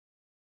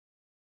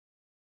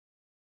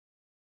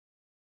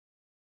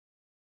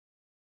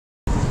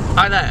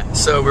Hi there,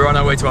 so we're on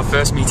our way to our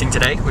first meeting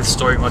today with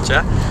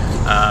Storymoja.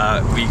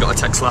 We got a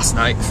text last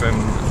night from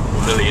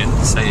Lillian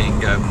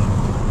saying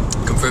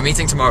come for a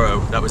meeting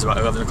tomorrow. That was about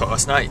 11 o'clock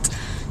last night.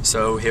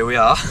 So here we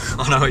are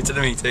on our way to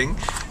the meeting.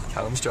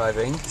 Callum's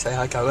driving. Say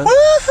hi, Callum.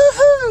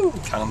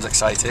 Woohoo! Callum's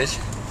excited.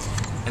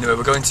 Anyway,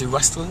 we're going to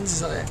Westlands,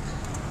 is that it?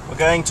 We're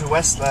going to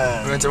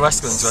Westlands. We're going to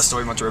Westlands where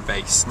Storymoja are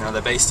based. Now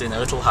they're based in a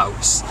little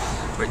house,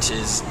 which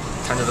is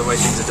kind of the way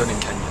things are done in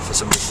Kenya for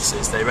some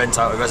businesses. They rent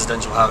out a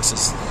residential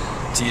houses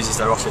to use as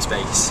their office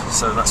base.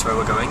 So that's where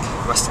we're going,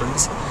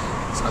 Westlands.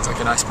 Sounds like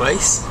a nice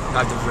place.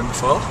 I've never been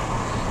before.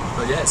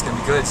 But yeah, it's going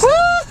to be good.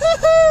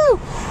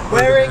 Woohoo!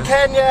 We're in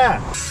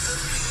Kenya!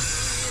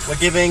 We're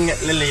giving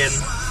Lillian,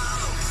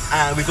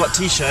 and we've got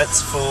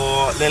t-shirts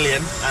for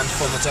Lillian and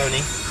for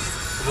Matoni.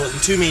 We've got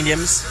them two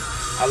mediums,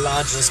 a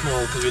large and a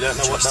small, because we don't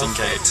know what they'll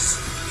fit.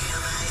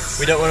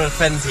 We don't want to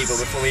offend people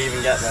before we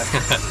even get there.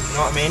 You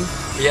know what I mean?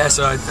 Yeah,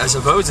 so I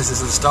suppose this is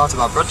the start of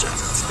our project,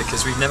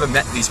 because we've never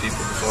met these people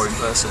before in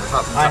person. In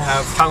fact, I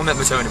have. Callum met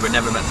Matoni, but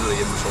never met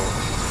Lillian before.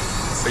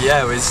 But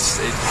yeah,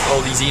 all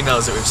these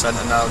emails that we've sent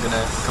are now going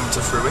to come to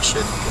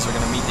fruition, because we're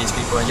going to meet these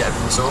people and get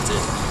everything sorted.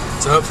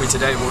 So hopefully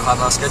today we'll have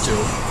our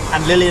schedule.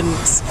 And Lillian,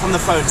 from the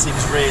phone,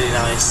 seems really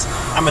nice,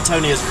 and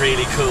Matoni is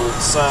really cool,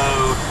 so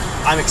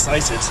I'm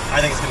excited.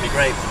 I think it's going to be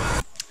great.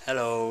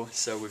 Hello,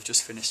 so we've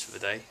just finished for the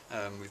day.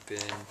 We've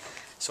been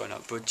sorting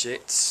out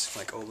budgets,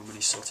 like all the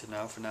money's sorted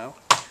now for now.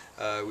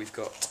 We've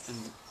got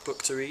a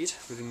book to read,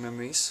 Living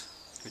Memories,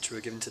 which we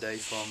were given today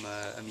from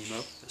a Mimo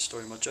at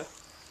Storymoja.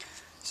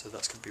 So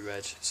that's going to be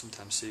read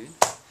sometime soon.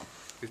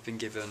 We've been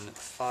given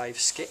 5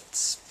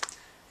 skits,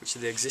 which are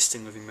the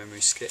existing Living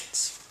Memories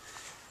skits.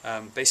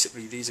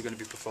 Basically these are going to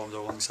be performed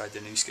alongside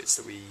the new skits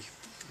that we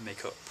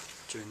make up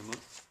during the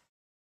month.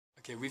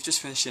 Okay, we've just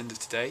finished the end of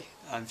today.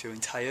 I'm feeling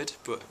tired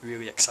but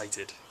really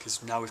excited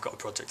because now we've got a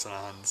project on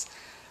our hands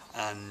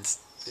and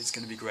it's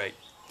going to be great.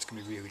 It's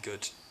going to be really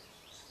good,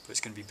 but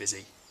it's going to be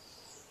busy.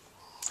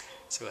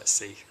 So let's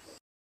see.